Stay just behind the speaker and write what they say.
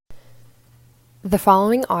The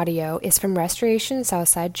following audio is from Restoration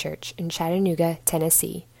Southside Church in Chattanooga,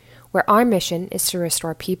 Tennessee, where our mission is to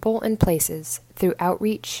restore people and places through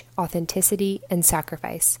outreach, authenticity, and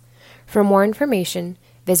sacrifice. For more information,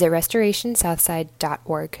 visit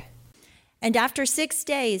restorationsouthside.org. And after 6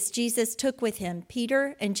 days, Jesus took with him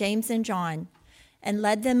Peter and James and John and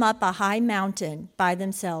led them up a high mountain by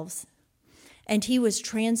themselves. And he was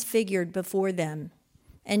transfigured before them,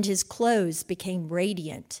 and his clothes became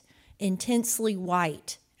radiant, intensely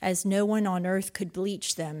white, as no one on earth could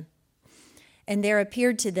bleach them. And there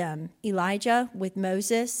appeared to them Elijah with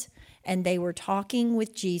Moses, and they were talking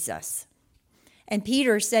with Jesus. And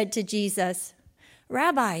Peter said to Jesus,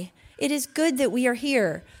 "Rabbi, it is good that we are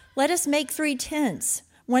here. Let us make 3 tents,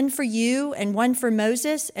 one for you, and one for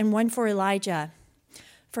Moses, and one for Elijah."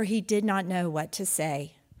 For he did not know what to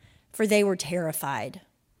say, for they were terrified.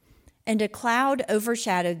 And a cloud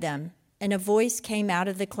overshadowed them, and a voice came out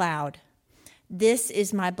of the cloud, "This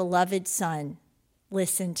is my beloved Son.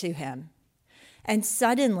 Listen to him." And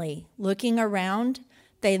suddenly, looking around,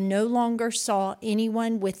 they no longer saw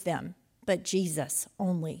anyone with them, but Jesus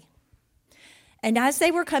only. And as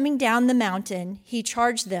they were coming down the mountain, he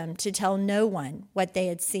charged them to tell no one what they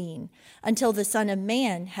had seen until the Son of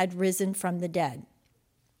Man had risen from the dead.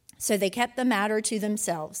 So they kept the matter to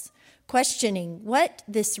themselves, questioning what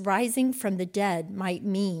this rising from the dead might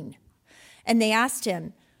mean. And they asked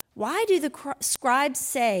him, "Why do the scribes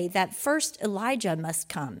say that first Elijah must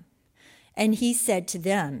come?" And he said to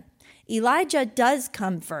them, "Elijah does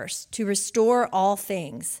come first to restore all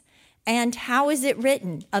things. And how is it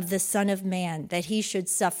written of the Son of Man that he should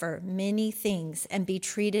suffer many things and be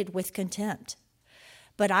treated with contempt?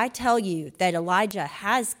 But I tell you that Elijah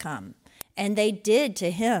has come, and they did to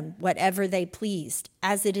him whatever they pleased,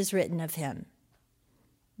 as it is written of him."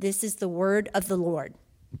 This is the word of the Lord.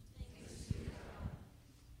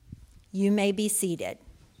 You may be seated.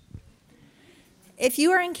 If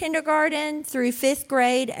you are in kindergarten through 5th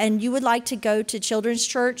grade and you would like to go to Children's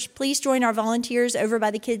Church, please join our volunteers over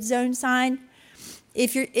by the Kids Zone sign.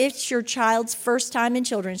 If it's your child's first time in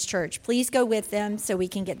Children's Church, please go with them so we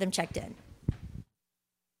can get them checked in.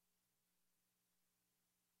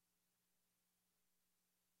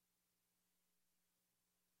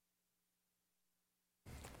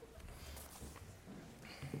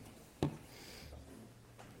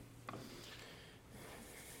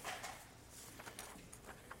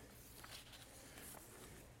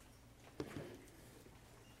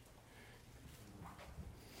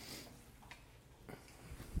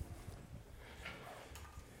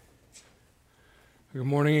 Good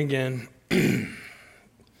morning again.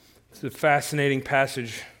 It's a fascinating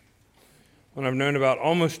passage, one I've known about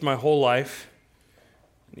almost my whole life,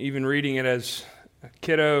 even reading it as a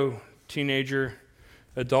kiddo, teenager,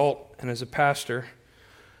 adult, and as a pastor.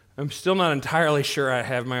 I'm still not entirely sure I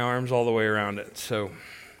have my arms all the way around it, so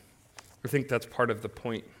I think that's part of the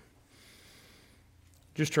point.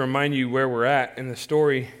 Just to remind you where we're at in the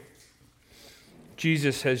story,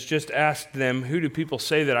 Jesus has just asked them, "Who do people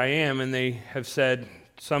say that I am?" And they have said,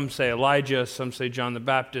 some say Elijah, some say John the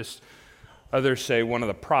Baptist, others say one of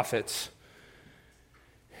the prophets.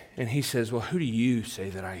 And he says, "Well, who do you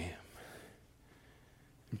say that I am?"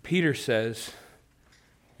 And Peter says,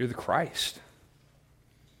 "You're the Christ."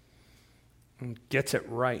 And gets it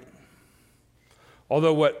right.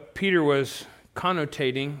 Although what Peter was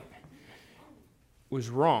connotating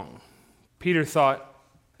was wrong. Peter thought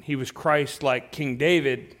he was Christ like King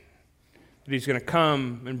David, that he's going to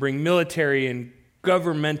come and bring military and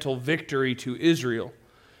governmental victory to Israel.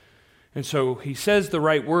 And so he says the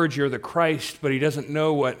right words, "You're the Christ," but he doesn't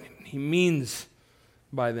know what he means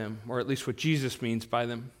by them, or at least what Jesus means by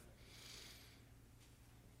them.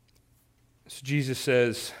 So Jesus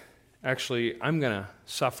says, "Actually, I'm going to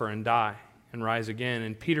suffer and die and rise again."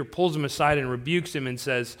 And Peter pulls him aside and rebukes him and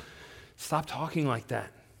says, "Stop talking like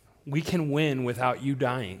that. We can win without you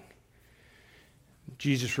dying."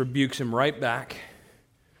 Jesus rebukes him right back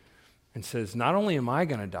and says, "Not only am I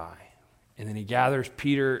going to die," and then he gathers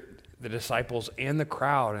Peter, the disciples, and the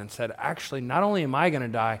crowd and said, "Actually, not only am I going to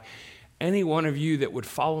die, any one of you that would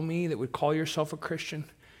follow me, that would call yourself a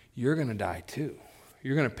Christian, you're going to die too.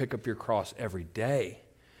 You're going to pick up your cross every day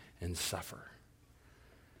and suffer."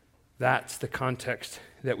 That's the context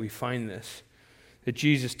that we find this. That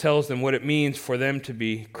Jesus tells them what it means for them to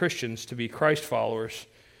be Christians, to be Christ followers.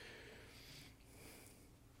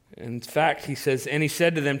 In fact, he says, "And he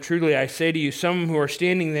said to them, 'Truly I say to you, some who are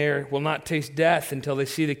standing there will not taste death until they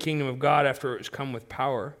see the kingdom of God after it has come with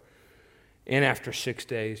power.' And after 6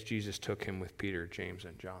 days, Jesus took him with Peter, James,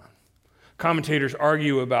 and John." Commentators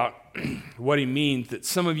argue about what he means, that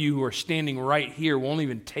some of you who are standing right here won't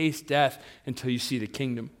even taste death until you see the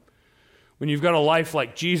kingdom. When you've got a life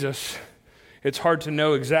like Jesus, it's hard to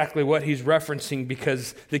know exactly what he's referencing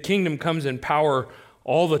because the kingdom comes in power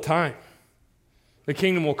all the time. The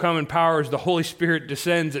kingdom will come in power as the Holy Spirit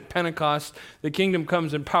descends at Pentecost. The kingdom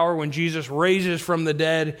comes in power when Jesus raises from the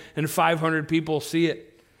dead and 500 people see it.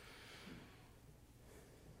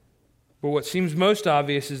 But what seems most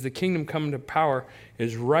obvious is the kingdom coming to power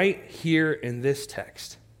is right here in this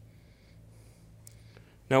text.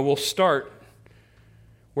 Now we'll start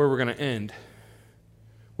where we're going to end,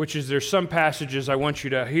 which is there's some passages I want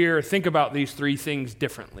you to hear, think about these three things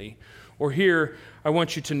differently. Or here, I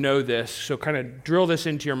want you to know this, so kind of drill this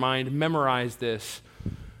into your mind, memorize this.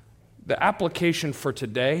 The application for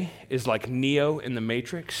today is like Neo in the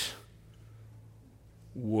Matrix.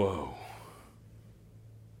 Whoa.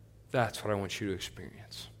 That's what I want you to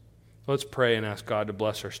experience. Let's pray and ask God to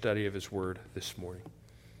bless our study of his word this morning.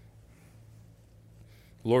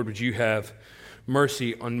 Lord, would you have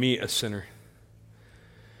mercy on me, a sinner?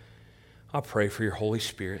 I'll pray for your Holy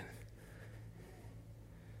Spirit.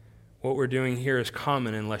 What we're doing here is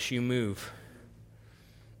common unless you move.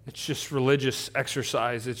 It's just religious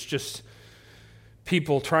exercise. It's just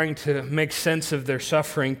people trying to make sense of their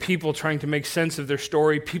suffering, people trying to make sense of their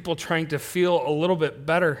story, people trying to feel a little bit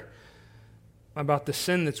better about the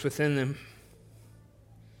sin that's within them.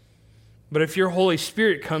 But if your Holy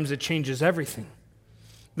Spirit comes, it changes everything.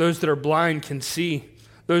 Those that are blind can see.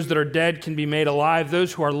 Those that are dead can be made alive.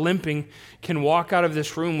 Those who are limping can walk out of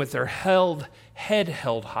this room with their head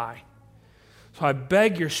held high. So I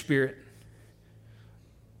beg your Spirit,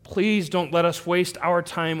 please don't let us waste our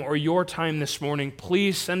time or your time this morning.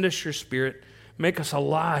 Please send us your Spirit. Make us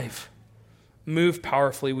alive. Move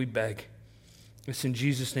powerfully, we beg. It's in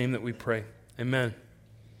Jesus' name that we pray. Amen.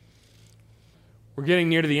 We're getting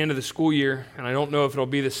near to the end of the school year, and I don't know if it'll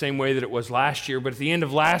be the same way that it was last year, but at the end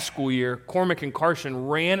of last school year, Cormac and Carson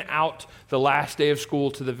ran out the last day of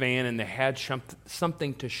school to the van, and they had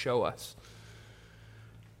something to show us.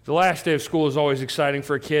 The last day of school is always exciting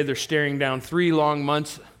for a kid. They're staring down 3 long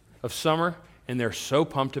months of summer, and they're so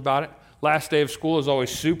pumped about it. Last day of school is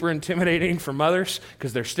always super intimidating for mothers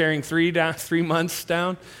because they're staring 3 months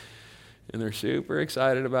down, and they're super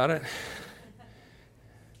excited about it.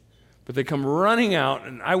 But they come running out,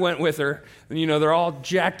 and I went with her, and they're all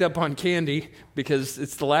jacked up on candy because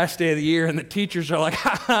it's the last day of the year, and the teachers are like,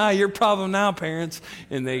 ha, your problem now, parents.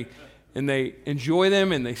 And they enjoy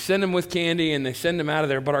them, and they send them with candy, and they send them out of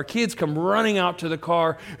there. But our kids come running out to the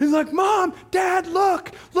car, and like, Mom, Dad,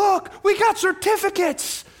 look, we got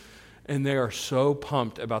certificates. And they are so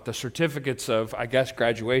pumped about the certificates of, I guess,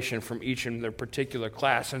 graduation from each in their particular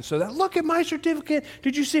class. And so look at my certificate.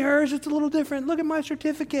 Did you see hers? It's a little different. Look at my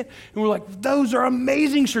certificate. And we're like, those are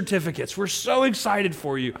amazing certificates. We're so excited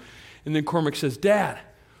for you. And then Cormac says, Dad,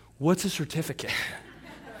 what's a certificate?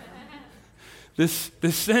 This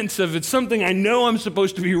sense of it's something I know I'm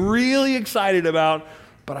supposed to be really excited about,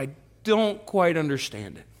 but I don't quite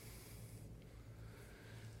understand it.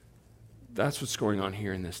 That's what's going on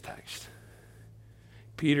here in this text.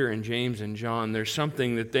 Peter and James and John, there's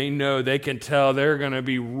something that they know, they can tell they're going to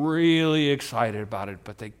be really excited about it,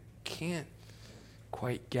 but they can't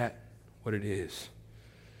quite get what it is.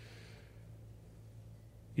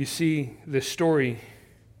 You see, this story,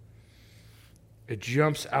 it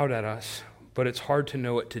jumps out at us, but it's hard to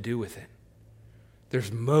know what to do with it.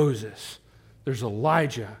 There's Moses, there's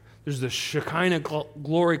Elijah, there's the Shekinah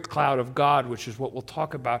glory cloud of God, which is what we'll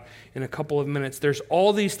talk about in a couple of minutes. There's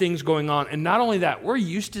all these things going on. And not only that, we're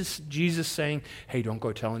used to Jesus saying, hey, don't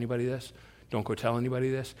go tell anybody this. Don't go tell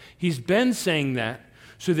anybody this. He's been saying that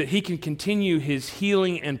so that he can continue his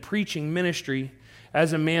healing and preaching ministry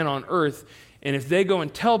as a man on earth. And if they go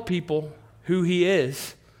and tell people who he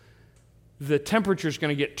is, the temperature is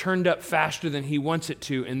going to get turned up faster than he wants it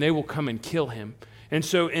to, and they will come and kill him. And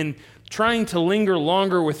so in trying to linger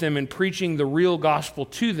longer with them and preaching the real gospel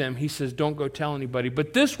to them, he says, don't go tell anybody.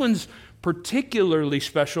 But this one's particularly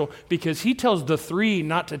special because he tells the 3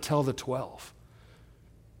 not to tell the 12.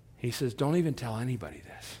 He says, don't even tell anybody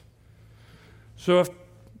this. So if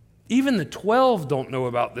even the 12 don't know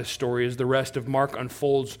about this story as the rest of Mark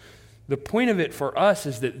unfolds, the point of it for us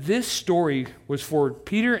is that this story was for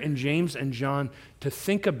Peter and James and John to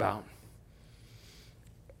think about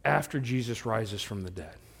after Jesus rises from the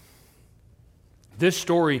dead. This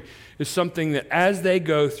story is something that as they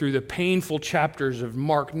go through the painful chapters of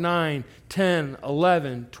Mark 9, 10,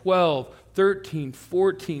 11, 12, 13,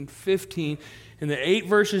 14, 15, and the 8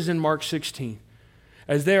 verses in Mark 16,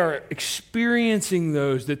 as they are experiencing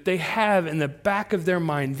those, that they have in the back of their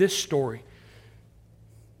mind this story.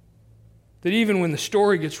 That even when the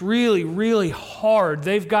story gets really, really hard,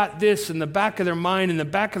 they've got this in the back of their mind, in the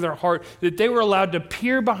back of their heart, that they were allowed to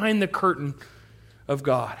peer behind the curtain of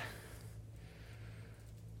God.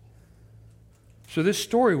 So this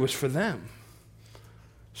story was for them,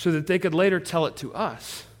 so that they could later tell it to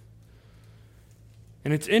us.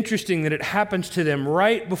 And it's interesting that it happens to them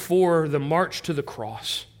right before the march to the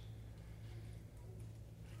cross.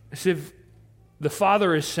 As if the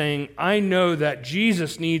Father is saying, I know that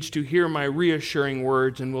Jesus needs to hear my reassuring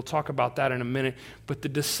words, and we'll talk about that in a minute, but the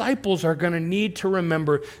disciples are going to need to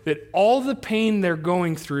remember that all the pain they're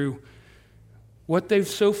going through, what they've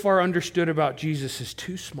so far understood about Jesus is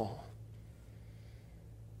too small.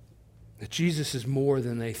 That Jesus is more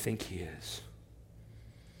than they think he is.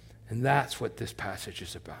 And that's what this passage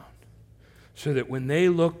is about. So that when they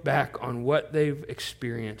look back on what they've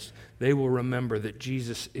experienced, they will remember that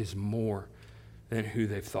Jesus is more than who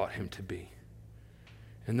they've thought him to be.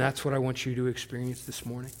 And that's what I want you to experience this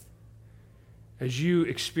morning. As you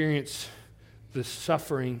experience the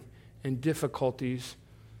suffering and difficulties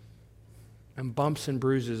and bumps and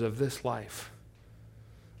bruises of this life,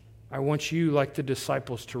 I want you, like the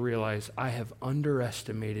disciples, to realize I have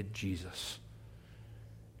underestimated Jesus.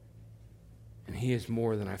 And he is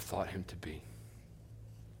more than I've thought him to be.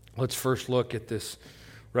 Let's first look at this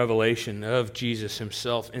revelation of Jesus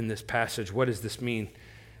himself in this passage. What does this mean?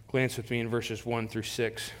 Glance with me in verses 1 through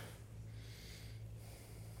 6.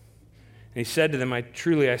 And he said to them,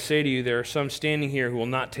 Truly I say to you, there are some standing here who will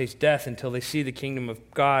not taste death until they see the kingdom of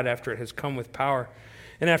God after it has come with power.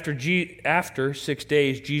 And after 6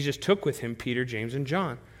 days, Jesus took with him Peter, James, and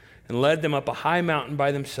John, and led them up a high mountain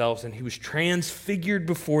by themselves, and he was transfigured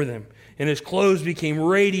before them, and his clothes became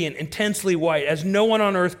radiant, intensely white, as no one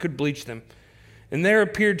on earth could bleach them. And there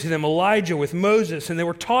appeared to them Elijah with Moses, and they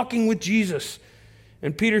were talking with Jesus.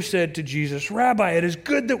 And Peter said to Jesus, Rabbi, it is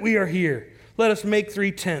good that we are here. Let us make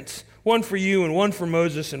 3 tents, one for you, and one for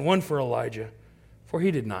Moses, and one for Elijah. For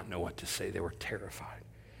he did not know what to say. They were terrified.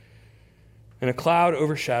 And a cloud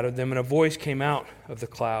overshadowed them, and a voice came out of the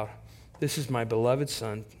cloud. This is my beloved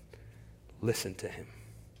Son. Listen to him.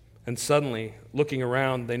 And suddenly, looking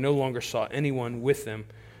around, they no longer saw anyone with them,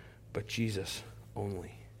 but Jesus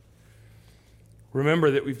only.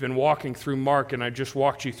 Remember that we've been walking through Mark, and I just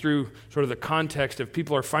walked you through sort of the context of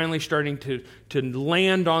people are finally starting to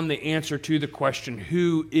land on the answer to the question,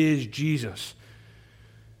 who is Jesus?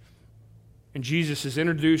 And Jesus has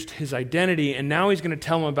introduced his identity, and now he's going to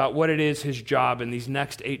tell them about what it is, his job, in these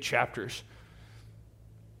next 8 chapters.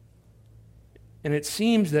 And it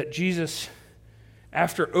seems that Jesus,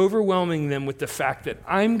 after overwhelming them with the fact that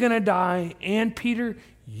I'm going to die, and Peter,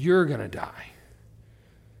 you're going to die.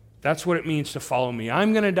 That's what it means to follow me.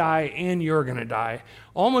 I'm going to die and you're going to die.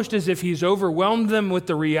 Almost as if he's overwhelmed them with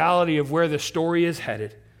the reality of where the story is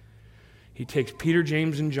headed. He takes Peter,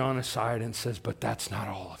 James, and John aside and says, but that's not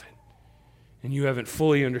all of it. And you haven't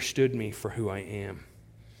fully understood me for who I am.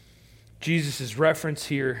 Jesus' reference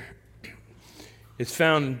here is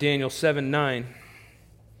found in Daniel 7:9.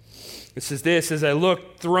 It says this, as I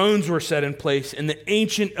looked, thrones were set in place, and the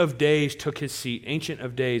Ancient of Days took his seat. Ancient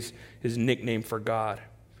of Days is a nickname for God.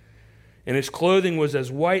 And his clothing was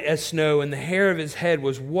as white as snow, and the hair of his head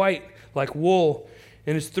was white like wool.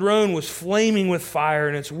 And his throne was flaming with fire,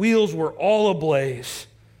 and its wheels were all ablaze.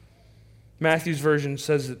 Matthew's version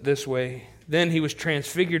says it this way. Then he was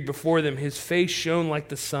transfigured before them. His face shone like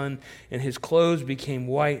the sun, and his clothes became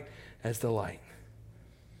white as the light.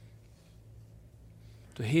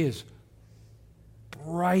 So he is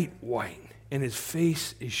bright white, and his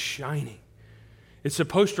face is shining. It's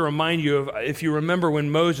supposed to remind you of, if you remember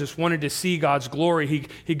when Moses wanted to see God's glory,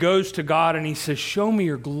 he goes to God and he says, show me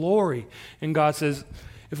your glory. And God says,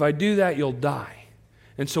 if I do that, you'll die.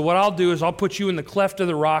 And so what I'll do is I'll put you in the cleft of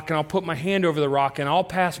the rock, and I'll put my hand over the rock, and I'll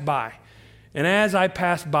pass by. And as I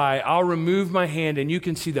pass by, I'll remove my hand, and you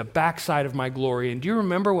can see the backside of my glory. And do you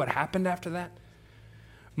remember what happened after that?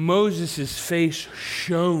 Moses' face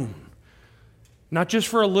shone. Not just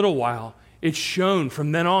for a little while. It shone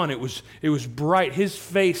from then on. It was bright. His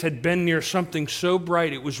face had been near something so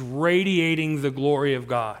bright, it was radiating the glory of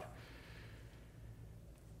God.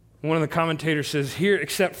 One of the commentators says, here,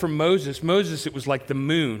 except for Moses, it was like the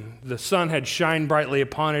moon. The sun had shined brightly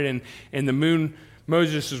upon it, and the moon,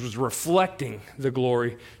 Moses was reflecting the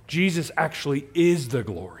glory. Jesus actually is the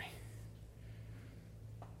glory.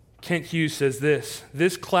 Kent Hughes says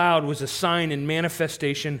this cloud was a sign and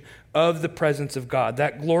manifestation of the presence of God.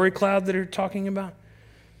 That glory cloud that you're talking about,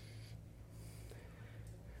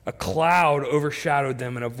 a cloud overshadowed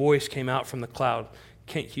them and a voice came out from the cloud.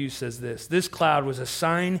 Kent Hughes says this cloud was a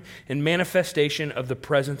sign and manifestation of the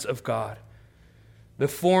presence of God. the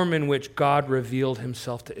form in which God revealed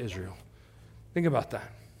himself to Israel. Think about that.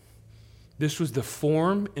 This was the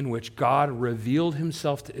form in which God revealed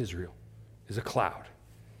himself to Israel, is a cloud.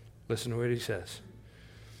 Listen to what he says.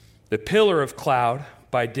 The pillar of cloud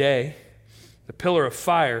by day, the pillar of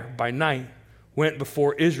fire by night went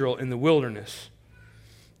before Israel in the wilderness.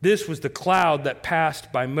 This was the cloud that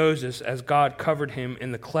passed by Moses as God covered him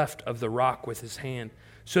in the cleft of the rock with his hand,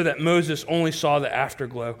 so that Moses only saw the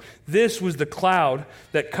afterglow. This was the cloud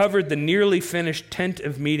that covered the nearly finished tent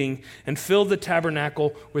of meeting and filled the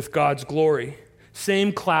tabernacle with God's glory.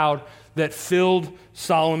 Same cloud that filled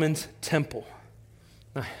Solomon's temple.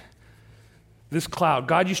 This cloud,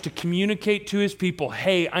 God used to communicate to his people,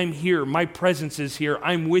 hey, I'm here, my presence is here,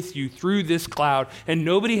 I'm with you through this cloud. And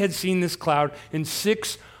nobody had seen this cloud in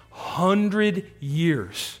 600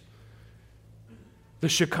 years. The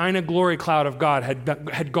Shekinah glory cloud of God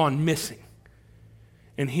had gone missing.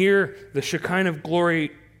 And here, the Shekinah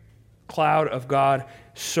glory cloud of God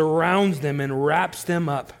surrounds them and wraps them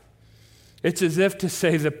up. It's as if to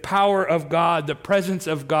say the power of God, the presence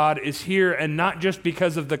of God is here, and not just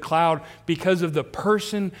because of the cloud, because of the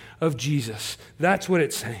person of Jesus. That's what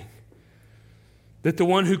it's saying. That the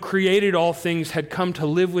one who created all things had come to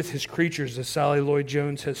live with his creatures, as Sally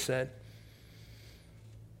Lloyd-Jones has said.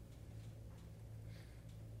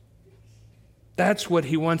 That's what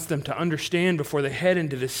he wants them to understand before they head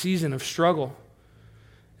into the season of struggle.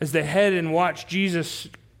 As they head and watch Jesus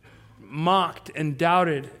mocked and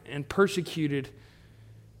doubted and persecuted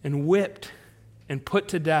and whipped and put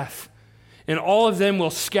to death. And all of them will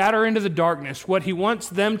scatter into the darkness. What he wants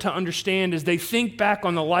them to understand as they think back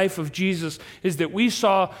on the life of Jesus is that we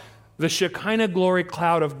saw the Shekinah glory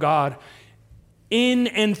cloud of God in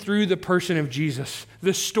and through the person of Jesus.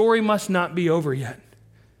 The story must not be over yet.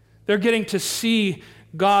 They're getting to see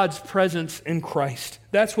God's presence in Christ.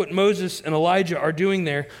 That's what Moses and Elijah are doing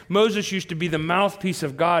there. Moses used to be the mouthpiece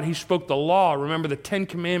of God. He spoke the law. Remember the 10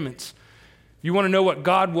 Commandments. You want to know what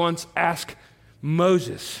God wants? Ask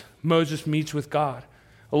Moses. Moses meets with God.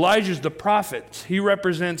 Elijah's the prophet. He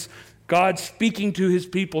represents God speaking to his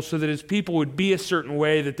people so that his people would be a certain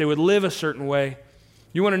way, that they would live a certain way.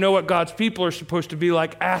 You want to know what God's people are supposed to be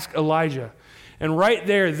like? Ask Elijah. And right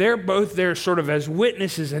there, they're both there sort of as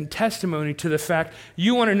witnesses and testimony to the fact,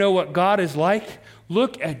 you want to know what God is like?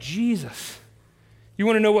 Look at Jesus. You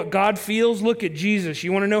want to know what God feels? Look at Jesus.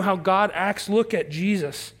 You want to know how God acts? Look at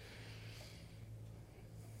Jesus.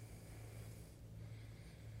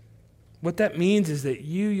 What that means is that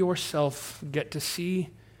you yourself get to see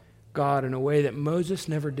God in a way that Moses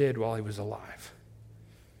never did while he was alive.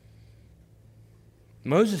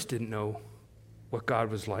 Moses didn't know what God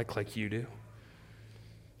was like you do.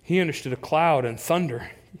 He understood a cloud and thunder.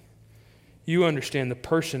 You understand the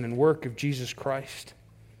person and work of Jesus Christ.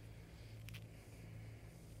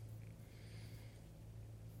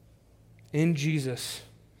 In Jesus,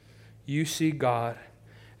 you see God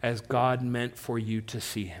as God meant for you to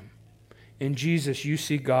see him. In Jesus, you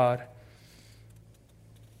see God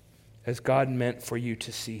as God meant for you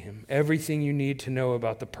to see him. Everything you need to know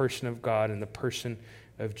about the person of God and the person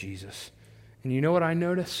of Jesus. And you know what I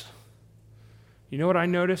notice? You know what I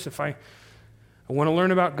notice? If I want to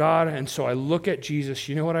learn about God, and so I look at Jesus,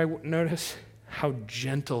 you know what I notice? How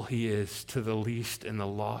gentle he is to the least and the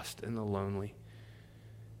lost and the lonely.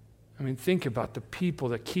 I mean, think about the people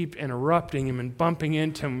that keep interrupting him and bumping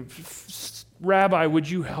into him. Rabbi, would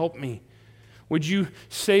you help me? Would you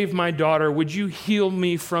save my daughter? Would you heal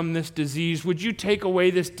me from this disease? Would you take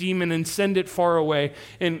away this demon and send it far away?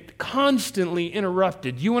 And constantly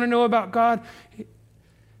interrupted. You want to know about God?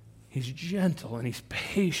 He's gentle and he's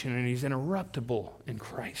patient and he's interruptible in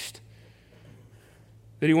Christ.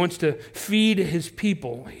 That he wants to feed his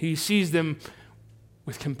people. He sees them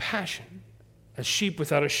with compassion. As sheep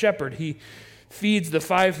without a shepherd, he feeds the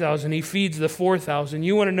 5,000. He feeds the 4,000.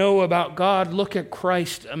 You want to know about God? Look at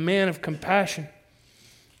Christ, a man of compassion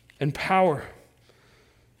and power.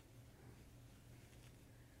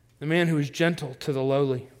 The man who is gentle to the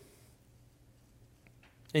lowly.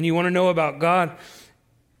 And you want to know about God?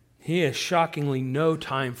 He has shockingly no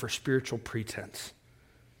time for spiritual pretense.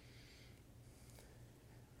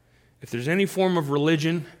 If there's any form of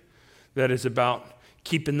religion that is about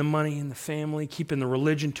keeping the money in the family, keeping the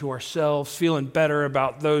religion to ourselves, feeling better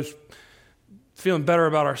about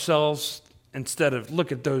ourselves instead of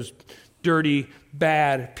look at those dirty,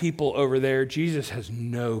 bad people over there, Jesus has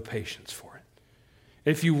no patience for it.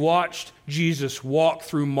 If you watched Jesus walk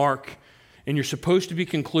through Mark, and you're supposed to be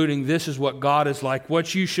concluding this is what God is like,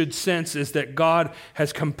 what you should sense is that God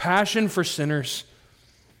has compassion for sinners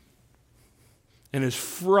and is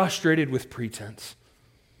frustrated with pretense.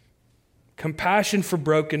 compassion for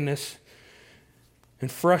brokenness,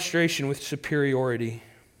 and frustration with superiority.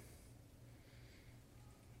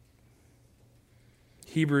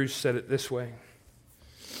 Hebrews said it this way.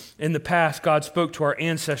 In the past, God spoke to our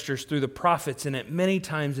ancestors through the prophets and at many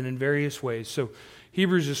times and in various ways. So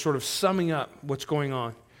Hebrews is sort of summing up what's going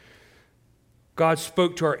on. God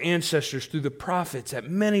spoke to our ancestors through the prophets at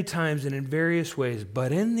many times and in various ways.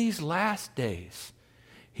 But in these last days,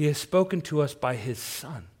 he has spoken to us by his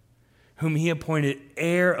Son, whom he appointed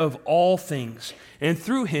heir of all things. And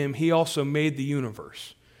through him, he also made the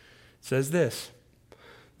universe. It says this.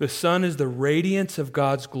 The Son is the radiance of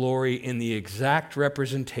God's glory in the exact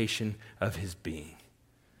representation of his being,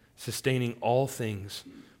 sustaining all things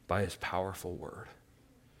by his powerful word.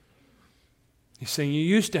 He's saying you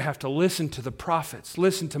used to have to listen to the prophets,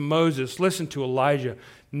 listen to Moses, listen to Elijah.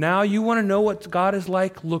 Now you want to know what God is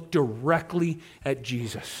like? Look directly at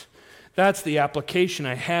Jesus. That's the application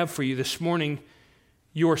I have for you this morning.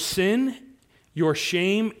 Your sin, your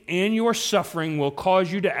shame, and your suffering will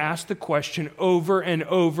cause you to ask the question over and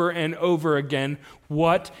over and over again,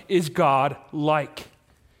 what is God like?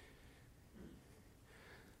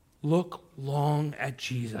 Look long at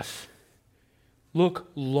Jesus.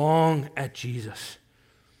 Look long at Jesus.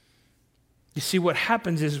 You see, what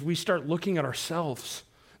happens is we start looking at ourselves.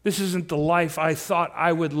 This isn't the life I thought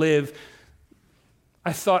I would live.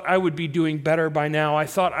 I thought I would be doing better by now. I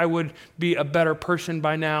thought I would be a better person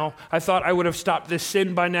by now. I thought I would have stopped this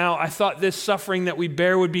sin by now. I thought this suffering that we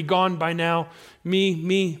bear would be gone by now.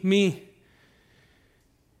 Me.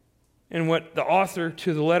 And what the author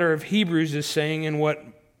to the letter of Hebrews is saying, and what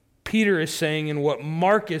Peter is saying, and what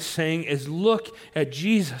Mark is saying is look at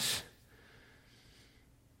Jesus.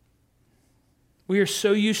 We are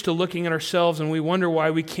so used to looking at ourselves, and we wonder why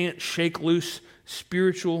we can't shake loose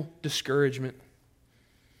spiritual discouragement.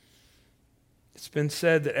 It's been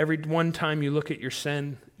said that every one time you look at your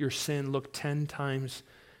sin, look 10 times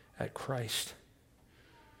at Christ.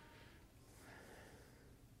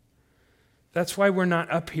 That's why we're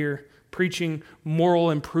not up here preaching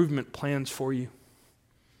moral improvement plans for you.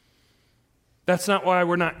 That's not why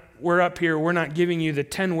we're up here. We're not giving you the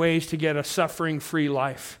 10 ways to get a suffering-free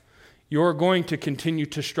life. You're going to continue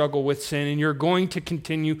to struggle with sin, and you're going to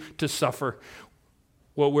continue to suffer.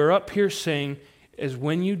 What we're up here saying is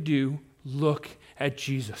when you do, look at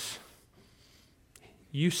Jesus.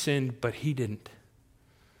 You sinned, but he didn't.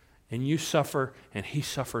 And you suffer, and he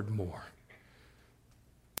suffered more.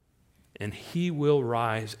 And he will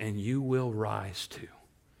rise, and you will rise too.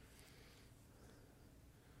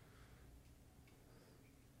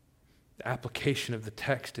 The application of the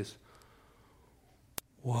text is,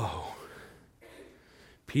 whoa.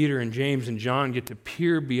 Peter and James and John get to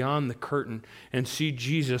peer beyond the curtain and see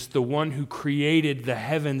Jesus, the one who created the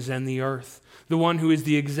heavens and the earth, the one who is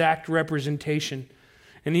the exact representation.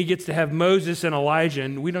 And he gets to have Moses and Elijah,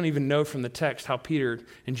 and we don't even know from the text how Peter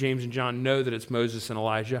and James and John know that it's Moses and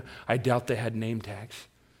Elijah. I doubt they had name tags.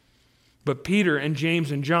 But Peter and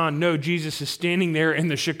James and John know Jesus is standing there in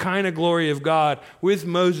the Shekinah glory of God with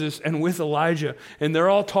Moses and with Elijah, and they're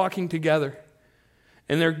all talking together.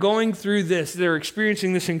 And they're going through this. They're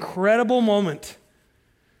experiencing this incredible moment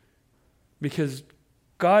because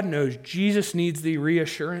God knows Jesus needs the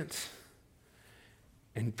reassurance.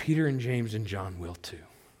 And Peter and James and John will too.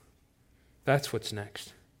 That's what's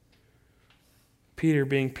next. Peter,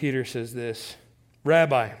 being Peter, says this,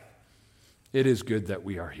 Rabbi, it is good that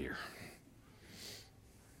we are here.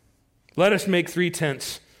 Let us make 3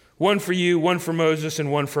 tents, one for you, one for Moses,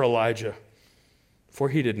 and one for Elijah. For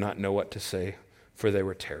he did not know what to say, for they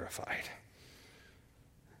were terrified.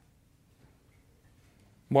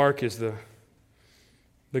 Mark is the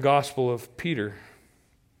gospel of Peter.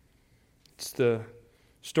 It's the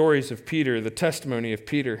stories of Peter, the testimony of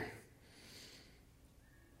Peter.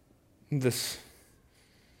 One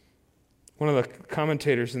of the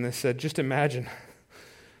commentators in this said, just imagine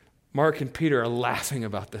Mark and Peter are laughing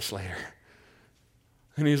about this later.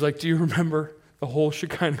 And he's like, do you remember the whole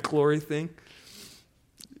Shekinah glory thing?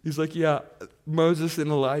 He's like, yeah, Moses and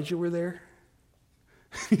Elijah were there.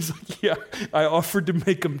 He's like, yeah, I offered to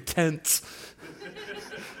make them tents.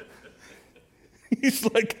 He's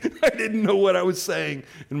like, I didn't know what I was saying.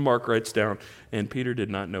 And Mark writes down, and Peter did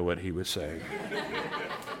not know what he was saying.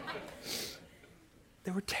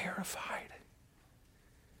 They were terrified.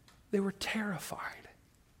 They were terrified.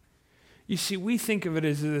 You see, we think of it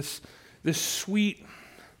as this sweet,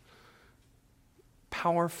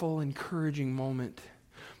 powerful, encouraging moment.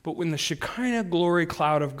 But when the Shekinah glory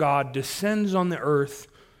cloud of God descends on the earth,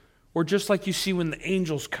 or just like you see when the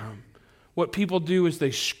angels come, what people do is they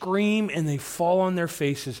scream and they fall on their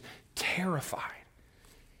faces, terrified.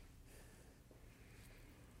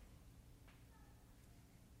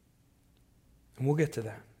 And we'll get to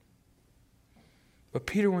that. But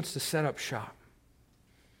Peter wants to set up shop.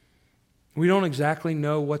 We don't exactly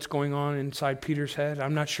know what's going on inside Peter's head.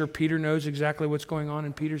 I'm not sure Peter knows exactly what's going on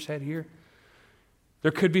in Peter's head here. There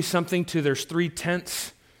could be something to there's 3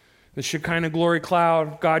 tents. The Shekinah glory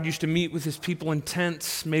cloud. God used to meet with his people in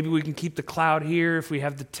tents. Maybe we can keep the cloud here if we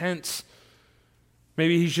have the tents.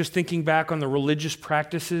 Maybe he's just thinking back on the religious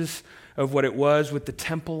practices of what it was with the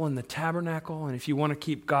temple and the tabernacle. And if you want to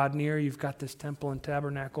keep God near, you've got this temple and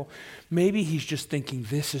tabernacle. Maybe he's just thinking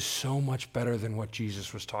this is so much better than what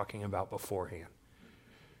Jesus was talking about beforehand.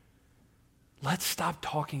 Let's stop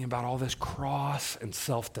talking about all this cross and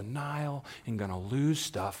self-denial and going to lose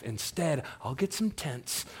stuff. Instead, I'll get some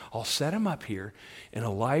tents. I'll set them up here. And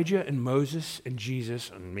Elijah and Moses and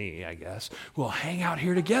Jesus and me, I guess, will hang out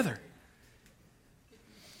here together.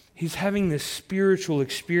 He's having this spiritual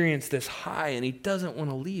experience, this high, and he doesn't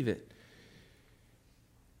want to leave it.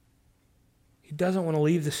 He doesn't want to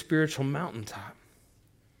leave the spiritual mountaintop.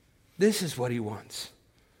 This is what he wants.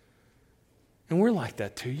 And we're like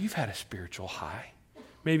that too. You've had a spiritual high.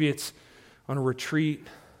 Maybe it's on a retreat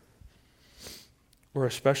or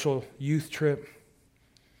a special youth trip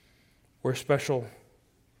or a special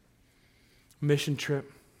mission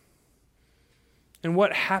trip. And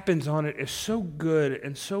what happens on it is so good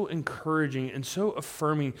and so encouraging and so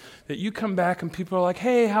affirming that you come back and people are like,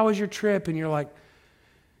 hey, how was your trip? And you're like,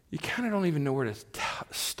 you kind of don't even know where to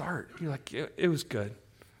start. You're like, it was good.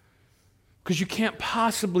 Because you can't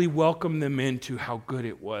possibly welcome them into how good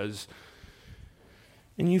it was.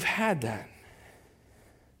 And you've had that.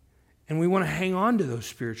 And we want to hang on to those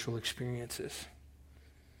spiritual experiences.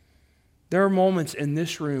 There are moments in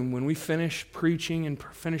this room when we finish preaching and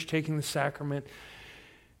finish taking the sacrament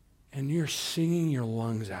and you're singing your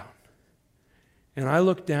lungs out. And I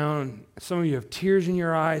look down, some of you have tears in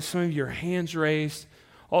your eyes, some of you have hands raised.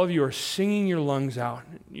 All of you are singing your lungs out.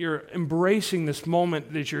 You're embracing this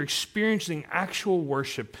moment that you're experiencing actual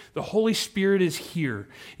worship. The Holy Spirit is here,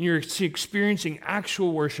 and you're experiencing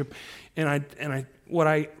actual worship. And what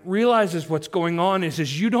I realize is what's going on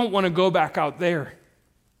is you don't want to go back out there.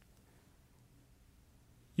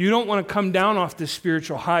 You don't want to come down off this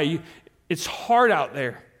spiritual high. It's hard out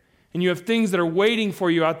there. And you have things that are waiting for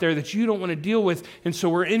you out there that you don't want to deal with. And so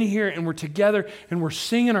we're in here and we're together and we're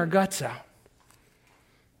singing our guts out.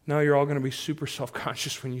 Now you're all going to be super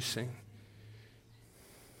self-conscious when you sing.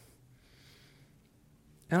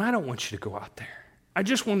 And I don't want you to go out there. I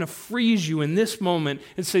just want to freeze you in this moment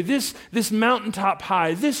and say, this mountaintop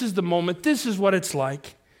high, this is the moment, this is what it's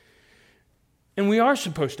like. And we are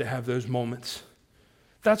supposed to have those moments.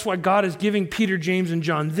 That's why God is giving Peter, James, and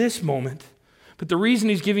John this moment. But the reason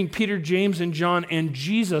he's giving Peter, James, and John and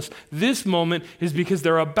Jesus this moment is because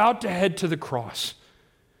they're about to head to the cross.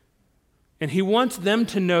 And he wants them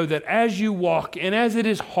to know that as you walk, and as it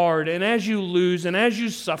is hard, and as you lose, and as you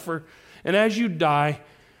suffer, and as you die,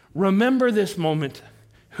 remember this moment.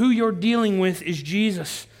 Who you're dealing with is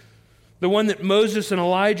Jesus, the one that Moses and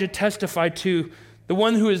Elijah testified to, the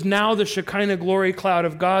one who is now the Shekinah glory cloud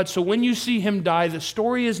of God. So when you see him die, the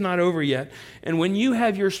story is not over yet. And when you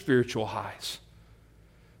have your spiritual highs,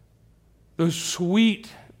 those sweet,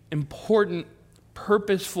 important,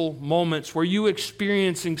 purposeful moments where you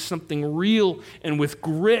experiencing something real and with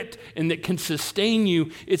grit and that can sustain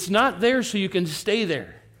you, it's not there so you can stay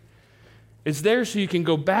there. It's there so you can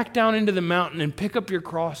go back down into the mountain and pick up your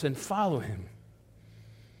cross and follow him.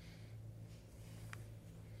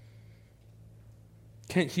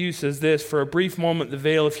 Kent Hughes says this, for a brief moment the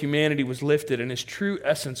veil of humanity was lifted and his true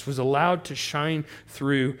essence was allowed to shine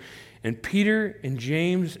through. And Peter and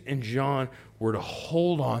James and John were to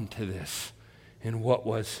hold on to this and what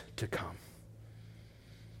was to come.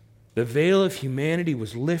 The veil of humanity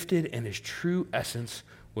was lifted and his true essence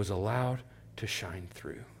was allowed to shine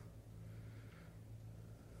through.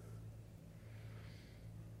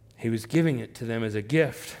 He was giving it to them as a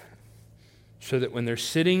gift so that when they're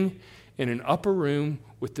sitting in an upper room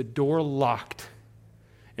with the door locked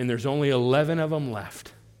and there's only 11 of them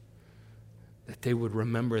left, that they would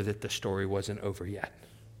remember that the story wasn't over yet.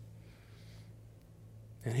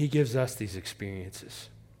 And he gives us these experiences,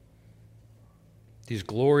 these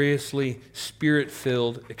gloriously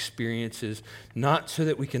spirit-filled experiences, not so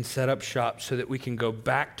that we can set up shop, so that we can go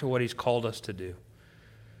back to what he's called us to do.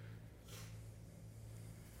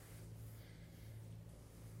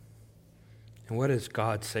 And what does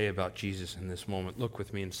God say about Jesus in this moment? Look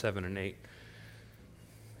with me in 7 and 8.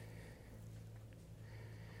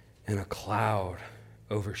 And a cloud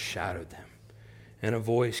overshadowed them, and a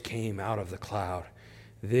voice came out of the cloud.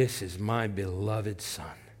 This is my beloved Son.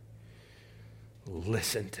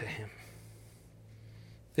 Listen to him.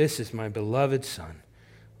 This is my beloved Son.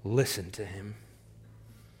 Listen to him.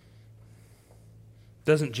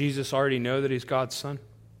 Doesn't Jesus already know that he's God's Son?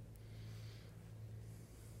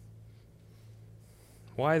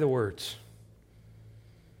 Why the words?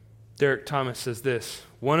 Derek Thomas says this: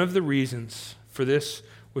 one of the reasons for this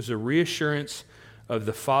was a reassurance of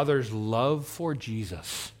the Father's love for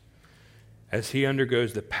Jesus as he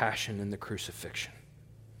undergoes the passion and the crucifixion.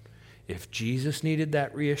 If Jesus needed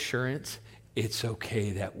that reassurance, it's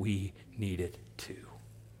okay that we need it too.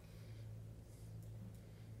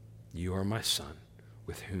 You are my Son,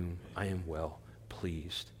 with whom I am well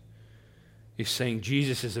pleased. He's saying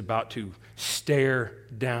Jesus is about to stare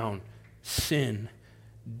down sin,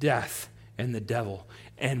 death, and the devil.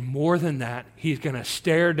 And more than that, he's going to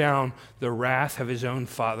stare down the wrath of his own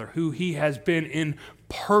Father, who he has been in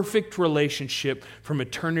perfect relationship from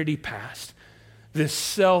eternity past. This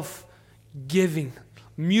self-giving,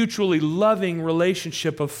 mutually loving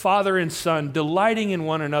relationship of Father and Son, delighting in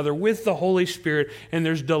one another with the Holy Spirit. And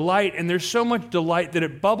there's delight, and there's so much delight that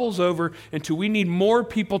it bubbles over into we need more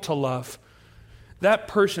people to love. That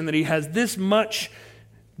person that he has this much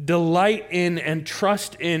delight in and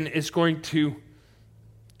trust in is going to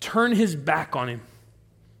turn his back on him.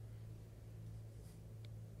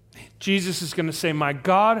 Jesus is going to say, my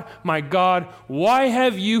God, why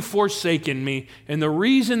have you forsaken me? And the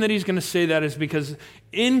reason that he's going to say that is because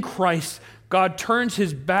in Christ, God turns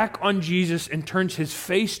his back on Jesus and turns his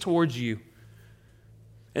face towards you.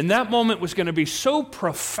 And that moment was going to be so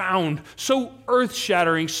profound, so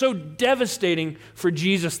earth-shattering, so devastating for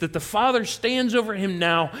Jesus that the Father stands over him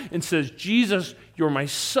now and says, Jesus, you're my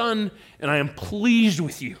Son, and I am pleased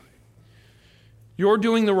with you. You're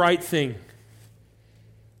doing the right thing.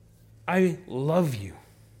 I love you.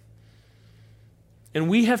 And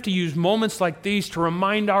we have to use moments like these to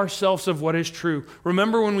remind ourselves of what is true.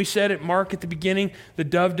 Remember when we said at Mark at the beginning, the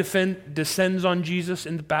dove descends on Jesus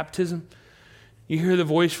in the baptism? You hear the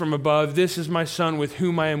voice from above, this is my Son with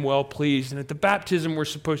whom I am well pleased. And at the baptism, we're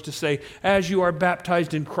supposed to say, as you are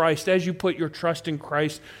baptized in Christ, as you put your trust in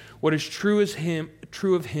Christ, what is true of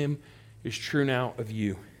him is true now of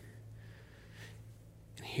you.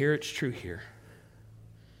 And here it's true here.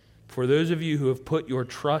 For those of you who have put your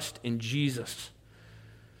trust in Jesus,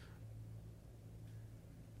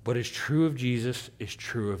 what is true of Jesus is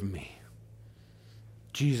true of me.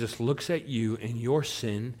 Jesus looks at you in your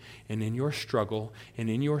sin and in your struggle and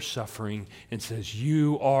in your suffering and says,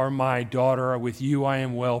 you are my daughter, with you I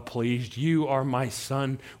am well pleased. You are my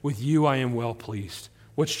Son, with you I am well pleased.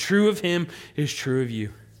 What's true of him is true of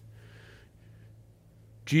you.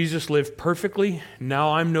 Jesus lived perfectly.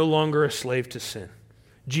 Now I'm no longer a slave to sin.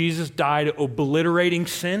 Jesus died obliterating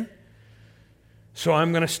sin, so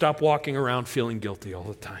I'm going to stop walking around feeling guilty all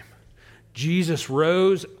the time. Jesus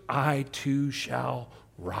rose, I too shall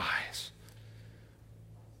rise.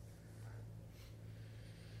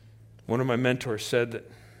 One of my mentors said that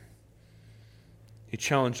he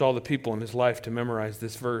challenged all the people in his life to memorize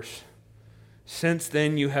this verse. Since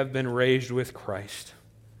then you have been raised with Christ.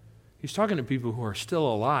 He's talking to people who are still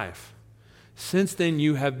alive. Since then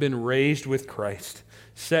you have been raised with Christ.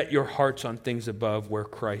 Set your hearts on things above where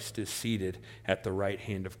Christ is seated at the right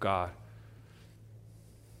hand of God.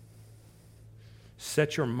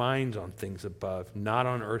 Set your minds on things above, not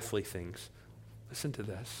on earthly things. Listen to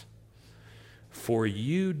this. For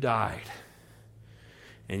you died,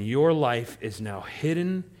 and your life is now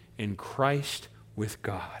hidden in Christ with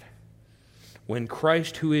God. When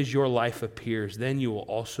Christ, who is your life, appears, then you will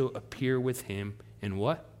also appear with him in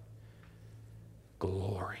what?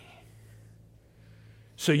 Glory.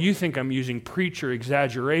 So you think I'm using preacher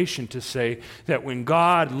exaggeration to say that when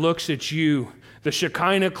God looks at you, the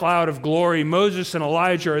Shekinah cloud of glory, Moses and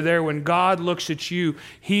Elijah are there. When God looks at you,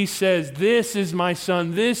 he says, this is my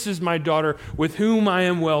Son, this is my daughter, with whom I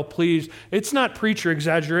am well pleased. It's not preacher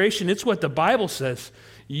exaggeration. It's what the Bible says.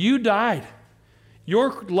 You died.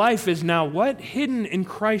 Your life is now what? Hidden in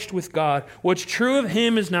Christ with God. What's true of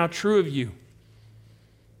him is now true of you.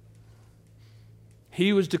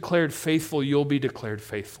 He was declared faithful, you'll be declared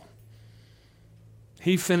faithful.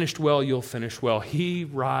 He finished well, you'll finish well. He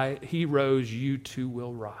rose, you too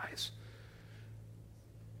will rise.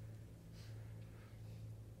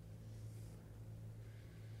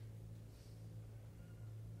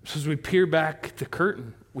 So as we peer back the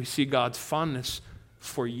curtain, we see God's fondness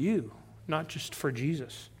for you, not just for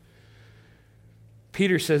Jesus.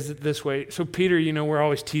 Peter says it this way. So Peter, we're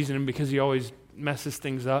always teasing him because he always messes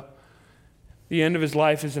things up. The end of his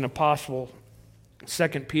life as an apostle. 2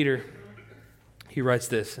 Peter, he writes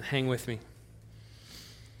this. Hang with me.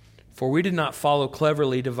 For we did not follow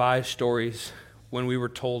cleverly devised stories when we were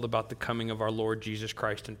told about the coming of our Lord Jesus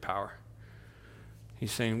Christ in power.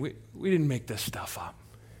 He's saying, we didn't make this stuff up.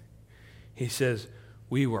 He says,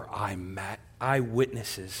 we were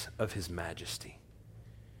eyewitnesses of his majesty.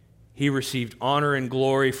 He received honor and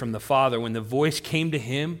glory from the Father. When the voice came to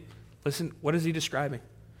him, listen, what is he describing?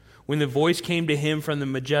 When the voice came to him from the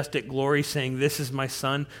majestic glory saying, this is my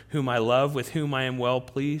Son whom I love, with whom I am well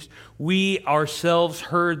pleased. We ourselves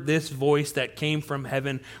heard this voice that came from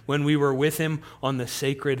heaven when we were with him on the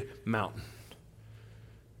sacred mountain.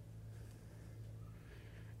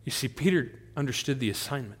 You see, Peter understood the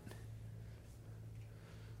assignment.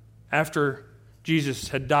 After Jesus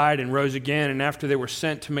had died and rose again, and after they were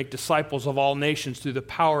sent to make disciples of all nations through the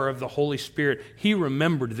power of the Holy Spirit, he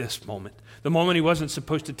remembered this moment, the moment he wasn't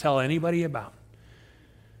supposed to tell anybody about.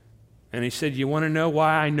 And he said, you want to know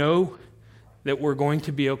why I know that we're going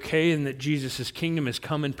to be okay and that Jesus' kingdom has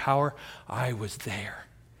come in power? I was there.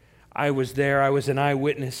 I was there. I was an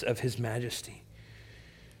eyewitness of his majesty.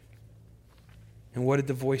 And what did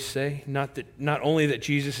the voice say? Not only that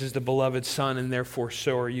Jesus is the beloved Son, and therefore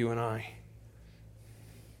so are you and I.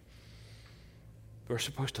 We're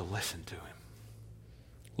supposed to listen to him.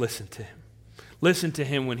 Listen to him. Listen to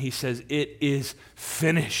him when he says, it is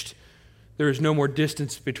finished. There is no more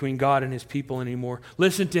distance between God and his people anymore.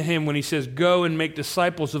 Listen to him when he says, go and make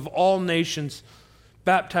disciples of all nations,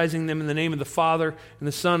 baptizing them in the name of the Father and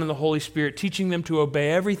the Son and the Holy Spirit, teaching them to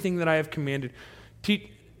obey everything that I have commanded.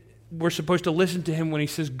 We're supposed to listen to him when he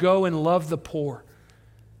says, go and love the poor.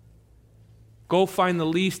 Go find the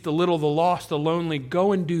least, the little, the lost, the lonely.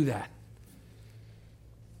 Go and do that.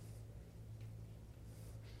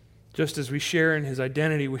 Just as we share in his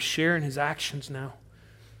identity, we share in his actions now.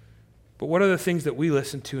 But what are the things that we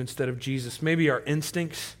listen to instead of Jesus? Maybe our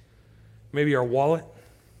instincts, maybe our wallet,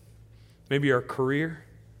 maybe our career,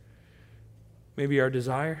 maybe our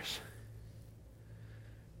desires.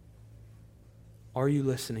 Are you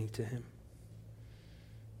listening to him?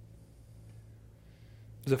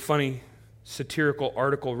 There's a funny satirical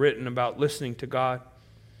article written about listening to God.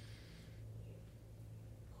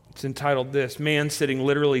 It's entitled this, Man Sitting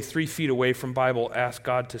Literally 3 Feet Away from Bible Asked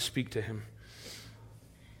God to Speak to Him.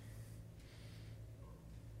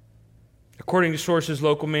 According to sources,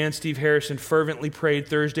 local man Steve Harrison fervently prayed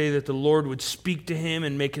Thursday that the Lord would speak to him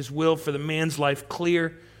and make his will for the man's life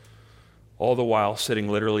clear, all the while sitting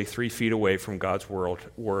literally 3 feet away from God's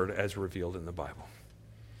word as revealed in the Bible.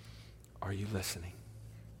 Are you listening?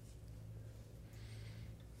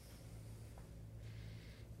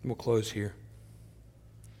 We'll close here.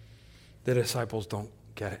 The disciples don't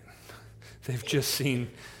get it. They've just seen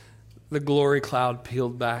the glory cloud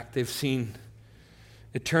peeled back. They've seen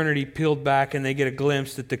eternity peeled back, and they get a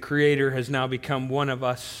glimpse that the Creator has now become one of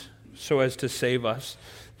us so as to save us.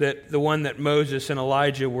 That the one that Moses and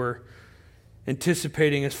Elijah were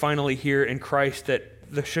anticipating is finally here in Christ,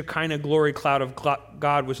 that the Shekinah glory cloud of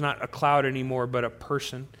God was not a cloud anymore, but a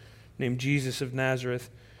person named Jesus of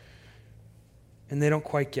Nazareth. And they don't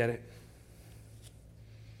quite get it.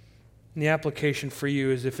 And the application for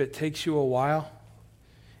you is if it takes you a while,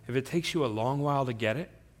 if it takes you a long while to get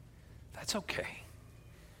it, that's okay.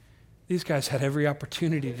 These guys had every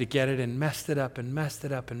opportunity to get it and messed it up and messed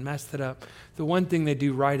it up and messed it up. The one thing they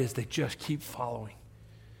do right is they just keep following.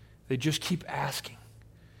 They just keep asking.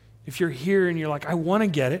 If you're here and you're like, I want to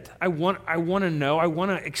get it, I want to know, I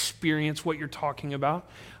want to experience what you're talking about,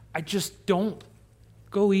 I just don't.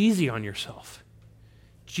 Go easy on yourself.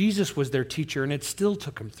 Jesus was their teacher, and it still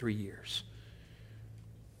took him 3 years.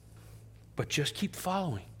 But just keep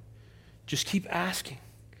following. Just keep asking.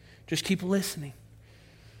 Just keep listening.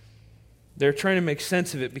 They're trying to make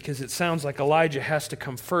sense of it because it sounds like Elijah has to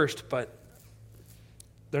come first, but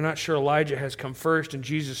they're not sure Elijah has come first, and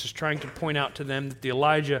Jesus is trying to point out to them that the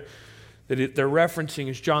Elijah that they're referencing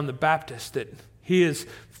is John the Baptist, that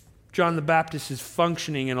John the Baptist is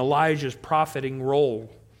functioning in Elijah's propheting role,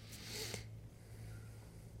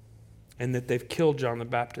 and that they've killed John the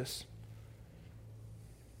Baptist.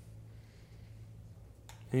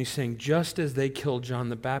 And he's saying, just as they killed John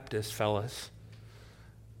the Baptist, fellas,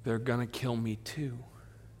 they're going to kill me too.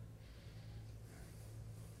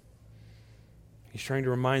 He's trying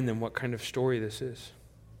to remind them what kind of story this is.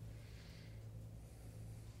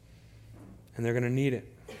 And they're going to need it.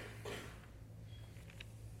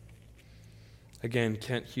 Again,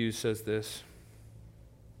 Kent Hughes says this.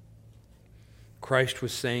 Christ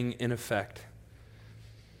was saying, in effect,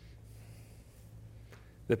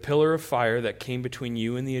 the pillar of fire that came between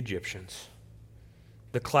you and the Egyptians,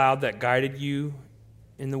 the cloud that guided you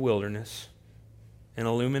in the wilderness and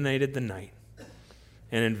illuminated the night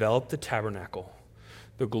and enveloped the tabernacle,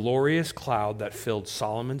 the glorious cloud that filled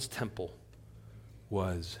Solomon's temple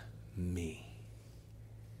was me.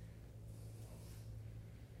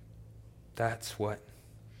 That's what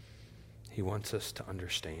he wants us to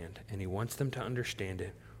understand, and he wants them to understand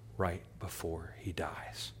it right before he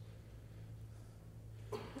dies.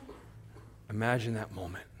 Imagine that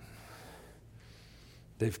moment.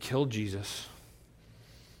 They've killed Jesus.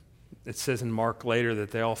 It says in Mark later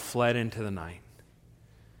that they all fled into the night.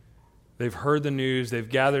 They've heard the news. They've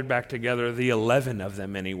gathered back together, the 11 of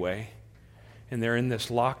them anyway, and they're in this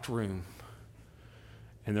locked room,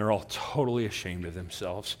 and they're all totally ashamed of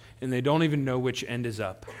themselves, and they don't even know which end is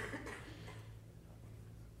up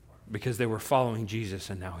because they were following Jesus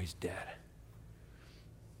and now he's dead.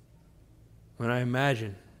 When I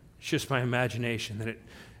imagine, it's just my imagination, that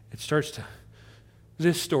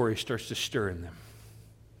this story starts to stir in them.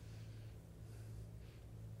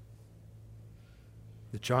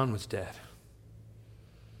 That John was dead.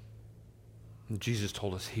 And Jesus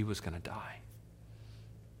told us he was going to die.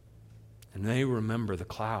 And they remember the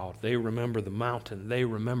cloud. They remember the mountain. They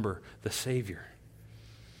remember the Savior.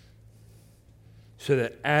 So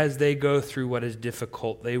that as they go through what is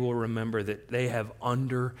difficult, they will remember that they have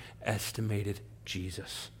underestimated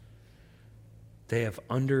Jesus. They have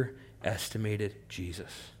underestimated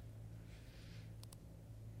Jesus.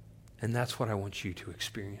 And that's what I want you to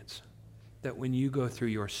experience. That when you go through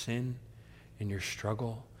your sin and your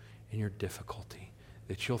struggle and your difficulty,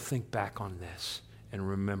 that you'll think back on this and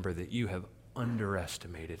remember that you have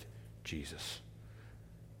underestimated Jesus.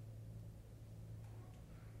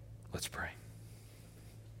 Let's pray.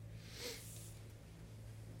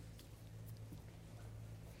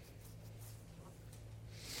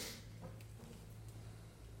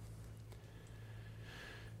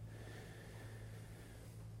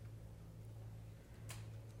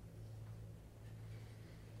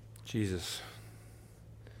 Jesus,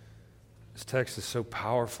 this text is so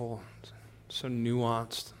powerful, so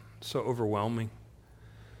nuanced, so overwhelming.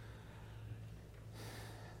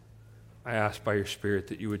 I ask by your Spirit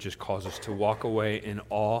that you would just cause us to walk away in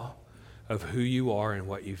awe of who you are and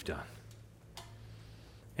what you've done.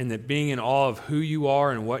 And that being in awe of who you are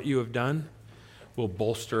and what you have done will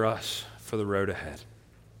bolster us for the road ahead.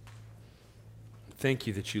 Thank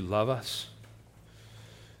you that you love us,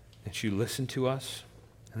 that you listen to us,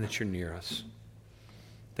 and that you're near us.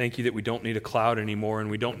 Thank you that we don't need a cloud anymore, and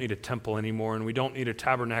we don't need a temple anymore, and we don't need a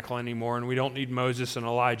tabernacle anymore, and we don't need Moses and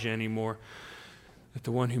Elijah anymore. That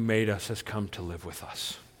the one who made us has come to live with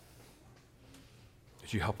us.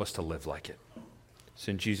 Would you help us to live like it? It's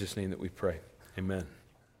in Jesus' name that we pray. Amen.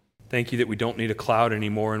 Thank you that we don't need a cloud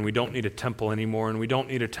anymore, and we don't need a temple anymore, and we don't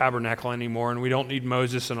need a tabernacle anymore, and we don't need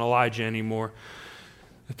Moses and Elijah anymore.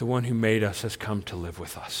 That the one who made us has come to live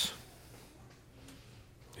with us.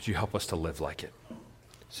 Would you help us to live like it?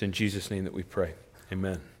 It's in Jesus' name that we pray.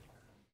 Amen.